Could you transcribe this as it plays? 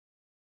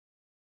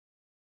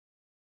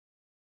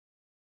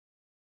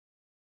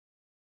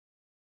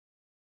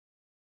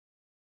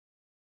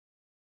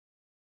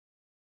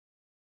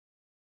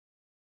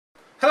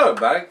Hello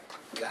everybody,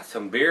 got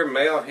some beer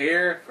mail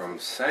here from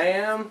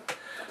Sam.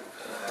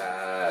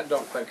 I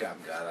don't think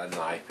I've got a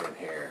knife in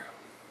here.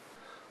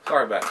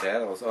 Sorry about that,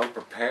 I was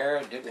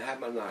unprepared, didn't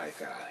have my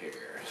knife out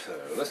here. So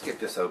let's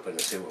get this open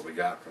and see what we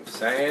got from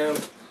Sam.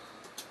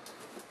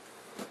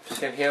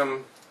 Sent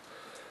him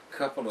a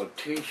couple of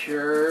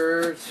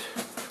t-shirts.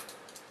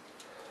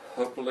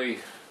 Hopefully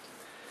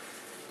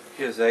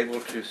he is able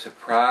to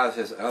surprise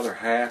his other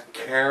half,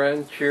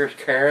 Karen. Cheers,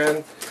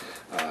 Karen.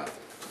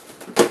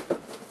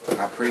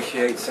 I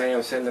appreciate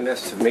Sam sending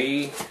this to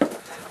me.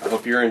 I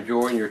hope you're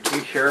enjoying your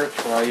t-shirts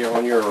while you're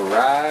on your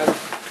ride.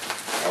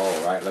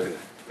 Alright, look at it.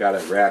 Got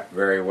it wrapped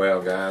very well,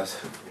 guys.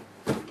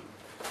 A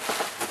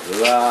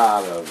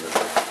lot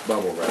of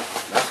bubble wrap.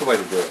 That's the way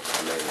to do it.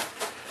 I mean,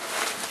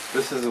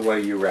 this is the way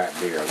you wrap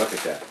beer. Look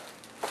at that.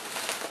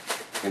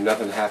 And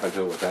nothing happened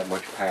to it with that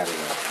much padding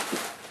on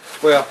it.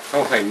 Well, I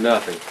don't say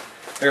nothing.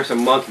 There's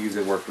some monkeys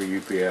that work for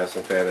UPS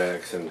and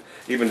FedEx and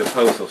even the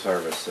Postal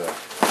Service.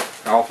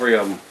 All three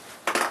of them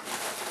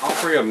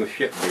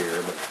ship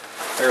beer, but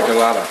there's a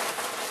lot of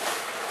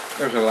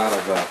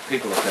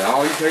people that say,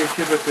 oh, you can't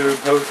ship it to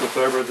Postal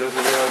Service, this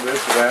and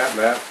that and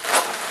that.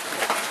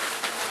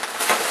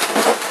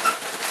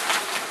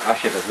 I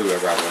ship it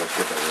whoever I want to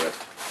ship it with.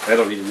 They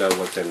don't even know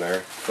what's in there.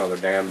 It's none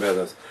of their damn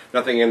business.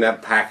 Nothing in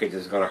that package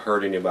is going to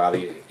hurt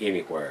anybody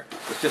anywhere.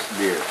 It's just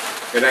beer.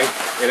 It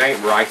ain't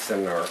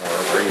ricin or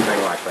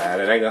anything like that.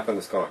 It ain't nothing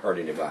that's going to hurt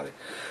anybody.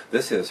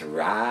 This is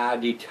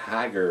Rye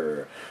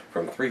Tiger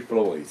from Three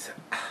Floyds.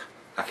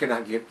 I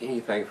cannot get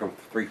anything from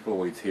Three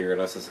Floyds here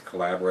unless it's a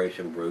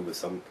collaboration brew with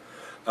some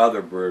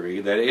other brewery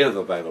that is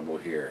available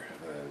here.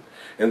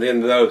 And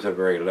then those are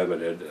very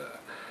limited.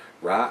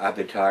 Rye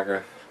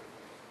Tiger,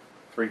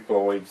 Three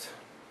Floyds.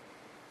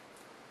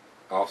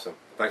 Awesome.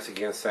 Thanks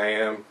again,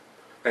 Sam.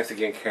 Thanks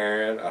again,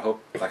 Karen. I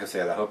hope, like I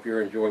said, I hope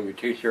you're enjoying your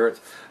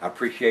t-shirts. I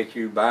appreciate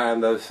you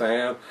buying those,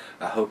 Sam.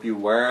 I hope you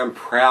wear them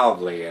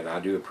proudly, and I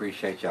do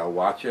appreciate y'all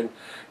watching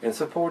and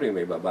supporting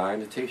me by buying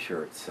the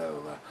t-shirts.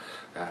 So,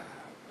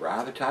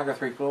 Rye the Tiger,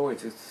 Three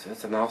Floyds.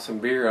 It's an awesome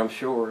beer, I'm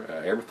sure.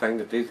 Everything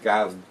that these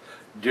guys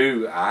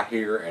do, I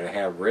hear and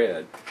have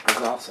read, is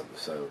awesome.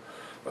 So,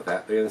 with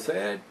that being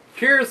said,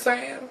 cheers,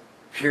 Sam.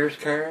 Cheers,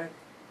 Karen.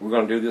 We're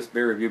going to do this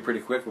beer review pretty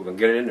quick. We're going to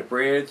get it in the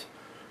fridge.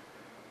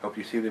 Hope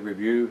you see the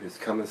review. It's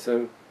coming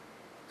soon.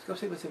 Let's go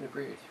see what's in the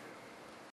fridge.